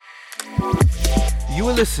You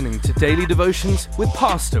are listening to Daily Devotions with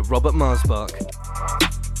Pastor Robert Marsbach.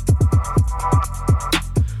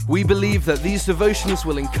 We believe that these devotions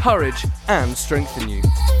will encourage and strengthen you.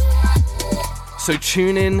 So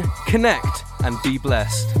tune in, connect, and be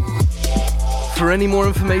blessed. For any more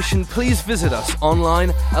information, please visit us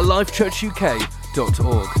online at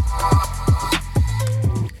lifechurchuk.org.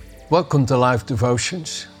 Welcome to Life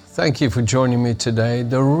Devotions. Thank you for joining me today.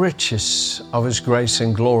 The riches of His grace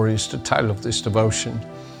and glory is the title of this devotion.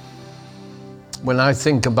 When I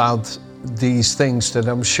think about these things that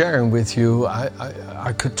I'm sharing with you,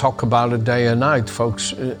 I could talk about it day and night,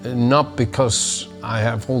 folks. Not because I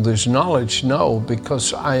have all this knowledge, no,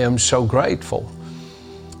 because I am so grateful.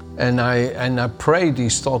 And I pray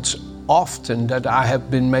these thoughts often, that I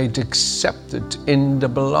have been made accepted in the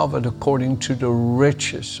Beloved according to the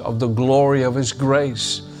riches of the glory of His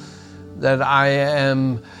grace. That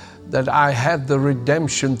I have the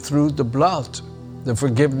redemption through the blood, the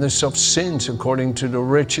forgiveness of sins according to the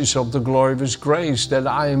riches of the glory of His grace, that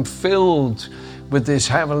I am filled with this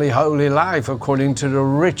heavenly holy life according to the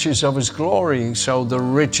riches of His glory. So the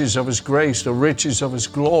riches of His grace, the riches of His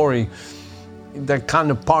glory, that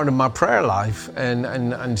kind of part of my prayer life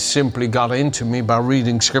and simply got into me by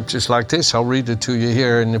reading scriptures like this. I'll read it to you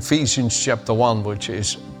here in Ephesians chapter 1, which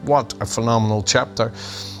is what a phenomenal chapter,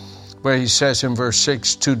 where he says in verse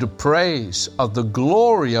 6, to the praise of the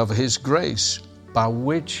glory of His grace, by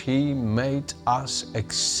which He made us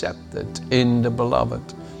accepted in the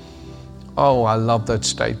Beloved. Oh, I love that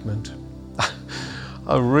statement.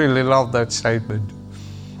 I really love that statement.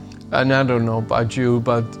 And I don't know about you,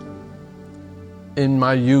 but in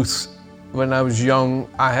my youth, when I was young,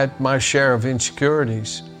 I had my share of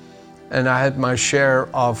insecurities, and I had my share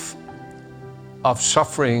of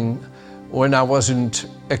suffering when I wasn't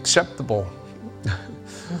acceptable.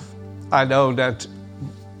 I know that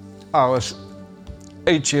I was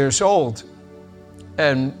 8 years old,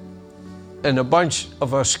 and a bunch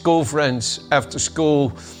of our school friends after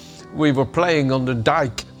school, we were playing on the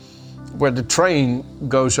dike where the train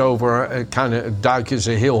goes over. A dike is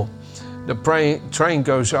a hill. The train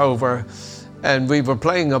goes over, and we were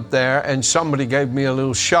playing up there, and somebody gave me a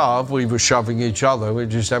little shove. We were shoving each other. We were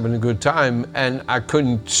just having a good time, and I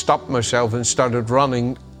couldn't stop myself and started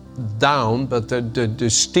running down, but the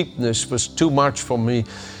steepness was too much for me.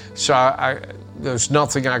 So there's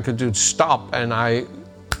nothing I could do to stop, and I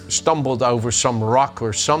stumbled over some rock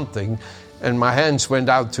or something, and my hands went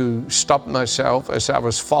out to stop myself as I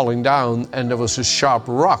was falling down, and there was a sharp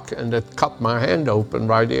rock, and it cut my hand open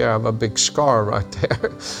right here. I have a big scar right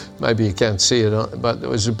there. Maybe you can't see it, but there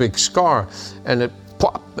was a big scar, and it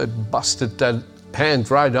busted that hand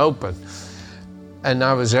right open. And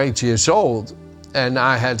I was 8 years old, and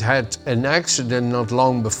I had had an accident not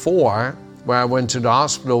long before where I went to the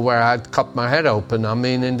hospital where I had cut my head open. I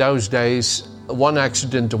mean, in those days, one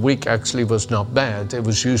accident a week actually was not bad. It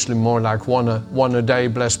was usually more like one a day,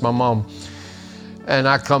 bless my mom. And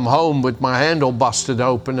I come home with my hand all busted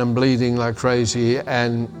open and bleeding like crazy.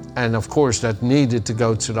 And of course that needed to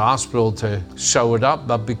go to the hospital to sew it up.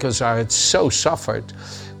 But because I had so suffered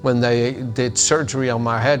when they did surgery on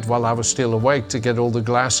my head while I was still awake to get all the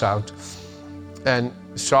glass out. And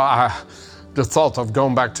so the thought of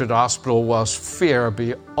going back to the hospital was fear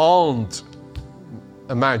beyond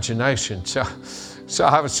imagination. So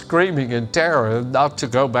I was screaming in terror not to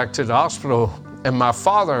go back to the hospital. And my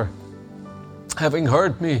father, having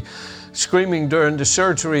heard me screaming during the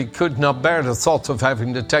surgery, could not bear the thought of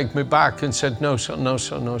having to take me back and said, no son, no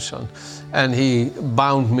son, no son. And he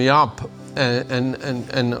bound me up.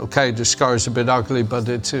 And okay, the scar is a bit ugly, but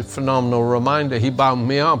it's a phenomenal reminder. He bound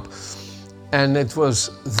me up. And it was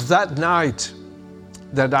that night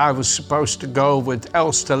that I was supposed to go with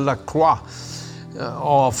Elster Lacroix,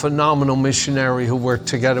 a phenomenal missionary who worked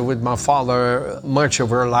together with my father much of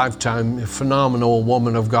her lifetime. A phenomenal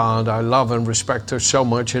woman of God. I love and respect her so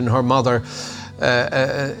much. And her mother,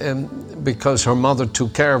 because her mother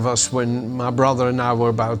took care of us when my brother and I were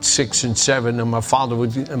about 6 and 7, and my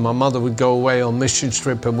mother would go away on mission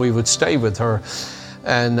trip, and we would stay with her.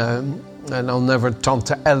 And I'll never,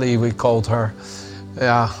 Tante Ellie, we called her.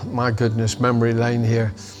 Yeah, my goodness, memory lane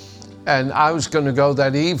here. And I was going to go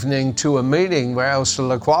that evening to a meeting where Elsa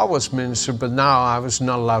Lacroix was minister, but now I was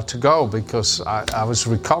not allowed to go because I was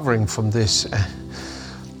recovering from this.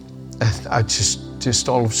 And I just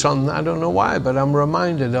all of a sudden, I don't know why, but I'm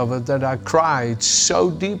reminded of it, that I cried so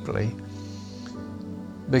deeply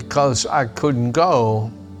because I couldn't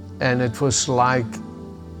go. And it was like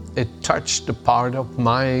it touched a part of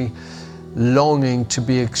my longing to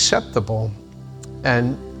be acceptable.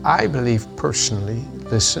 And I believe personally,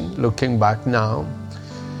 listen, looking back now,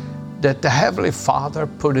 that the Heavenly Father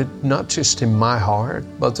put it not just in my heart,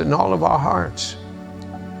 but in all of our hearts,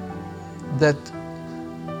 that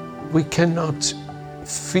we cannot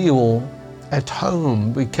feel at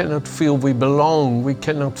home, we cannot feel we belong, we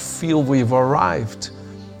cannot feel we've arrived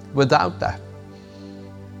without that.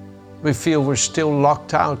 We feel we're still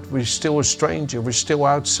locked out, we're still a stranger, we're still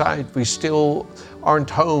outside, we still aren't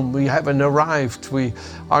home, we haven't arrived, we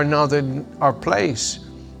are not in our place.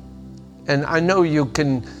 And I know you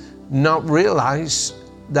can not realize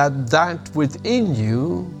that within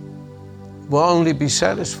you will only be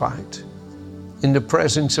satisfied in the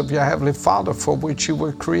presence of your Heavenly Father, for which you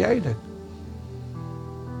were created.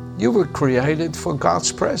 You were created for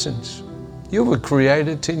God's presence. You were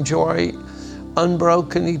created to enjoy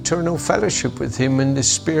unbroken eternal fellowship with Him in the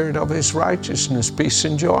spirit of His righteousness, peace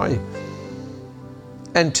and joy.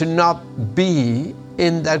 And to not be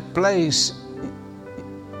in that place,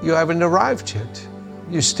 you haven't arrived yet.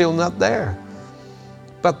 You're still not there.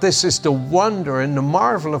 But this is the wonder and the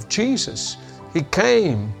marvel of Jesus. He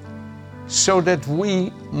came so that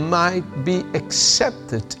we might be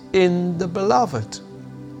accepted in the Beloved.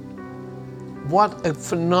 What a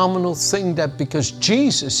phenomenal thing that, because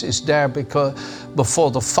Jesus is there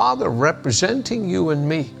before the Father, representing you and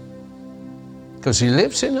me. Because He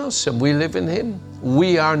lives in us and we live in Him.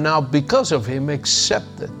 We are now, because of Him,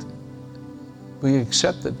 accepted. We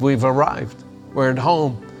accepted. We've arrived. We're at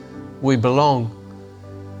home. We belong.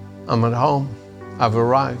 I'm at home. I've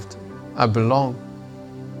arrived. I belong.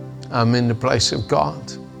 I'm in the place of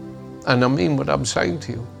God. And I mean what I'm saying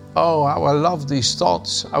to you. Oh, how I love these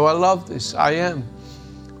thoughts. How I love this. I am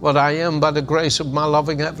what I am by the grace of my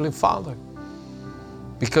loving Heavenly Father.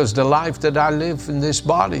 Because the life that I live in this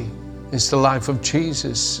body is the life of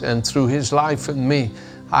Jesus. And through His life in me,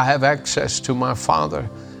 I have access to my Father.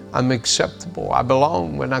 I'm acceptable. I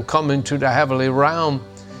belong. When I come into the heavenly realm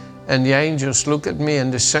and the angels look at me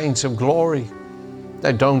and the saints of glory,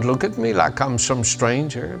 they don't look at me like I'm some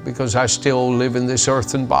stranger because I still live in this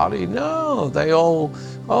earthen body. No, they all,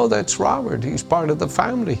 oh, that's Robert. He's part of the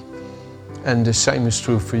family. And the same is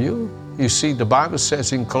true for you. You see, the Bible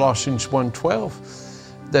says in Colossians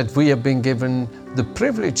 1:12 that we have been given the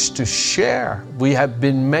privilege to share. We have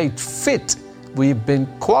been made fit. We've been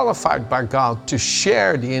qualified by God to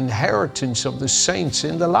share the inheritance of the saints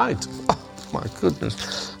in the light. Oh, my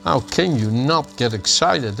goodness. How can you not get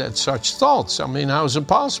excited at such thoughts? I mean, how is it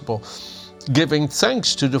possible? Giving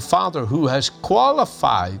thanks to the Father who has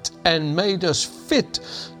qualified and made us fit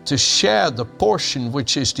to share the portion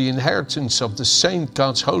which is the inheritance of the saint,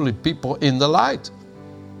 God's holy people in the light.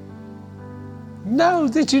 No,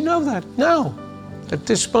 did you know that? No. At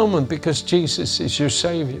this moment, because Jesus is your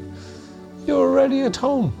Savior, you're already at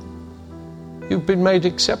home. You've been made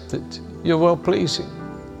accepted. You're well-pleasing.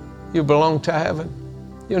 You belong to heaven.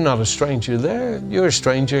 You're not a stranger there. You're a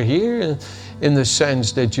stranger here in the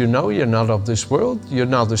sense that you know you're not of this world. You're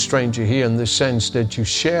not a stranger here in the sense that you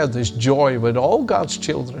share this joy with all God's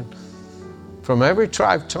children from every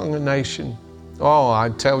tribe, tongue, and nation. Oh, I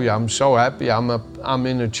tell you, I'm so happy. I'm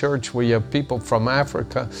in a church where you have people from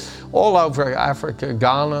Africa, all over Africa,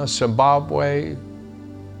 Ghana, Zimbabwe,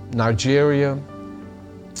 Nigeria,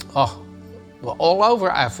 all over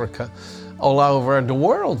Africa. All over the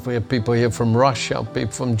world. We have people here from Russia,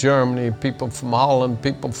 people from Germany, people from Holland,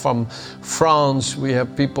 people from France. We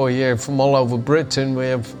have people here from all over Britain. We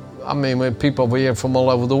have people here from all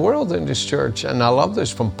over the world in this church. And I love this,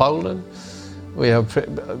 from Poland. We have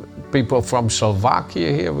people from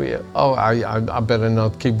Slovakia here. I better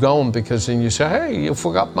not keep going, because then you say, hey, you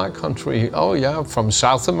forgot my country. Oh yeah, from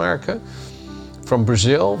South America. From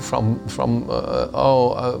Brazil,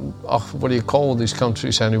 what do you call these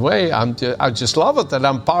countries anyway? I just love it that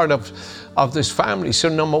I'm part of this family. So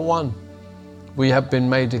number one, we have been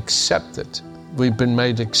made accepted. We've been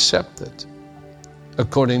made accepted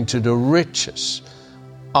according to the riches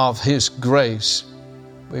of His grace.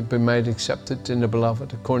 We've been made accepted in the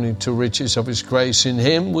Beloved according to riches of His grace. In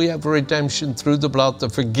Him we have redemption through the blood, the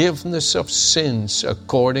forgiveness of sins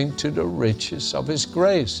according to the riches of His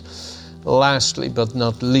grace. Lastly, but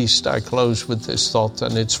not least, I close with this thought,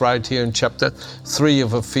 and it's right here in chapter 3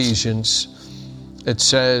 of Ephesians. It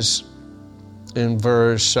says in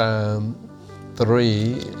verse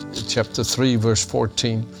 3, chapter 3, verse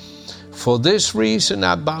 14, for this reason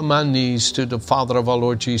I bow my knees to the Father of our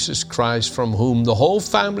Lord Jesus Christ, from whom the whole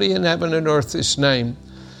family in heaven and earth is named,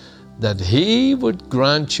 that He would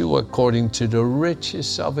grant you according to the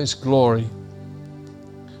riches of His glory,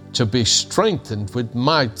 to be strengthened with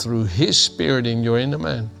might through His Spirit in your inner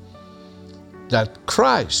man, that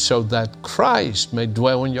Christ may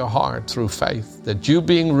dwell in your heart through faith, that you,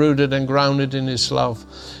 being rooted and grounded in his love,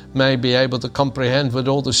 may be able to comprehend with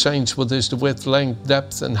all the saints what is the width, length,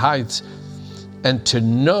 depth, and height, and to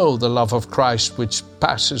know the love of Christ which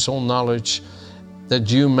passes all knowledge, that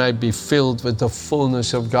you may be filled with the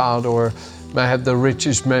fullness of God, or may have the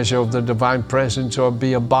richest measure of the divine presence, or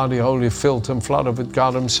be a body wholly filled and flooded with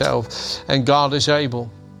God himself. And God is able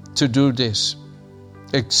to do this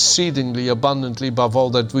exceedingly abundantly above all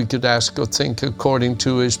that we could ask or think, according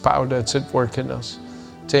to his power that's at work in us.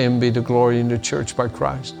 To him be the glory in the church by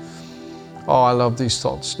Christ. Oh, I love these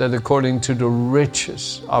thoughts, that according to the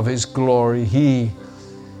riches of his glory, he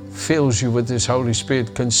fills you with his Holy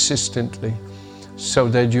Spirit consistently, so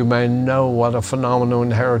that you may know what a phenomenal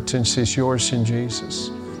inheritance is yours in Jesus.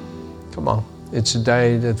 Come on, it's a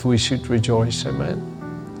day that we should rejoice.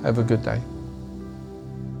 Amen. Have a good day.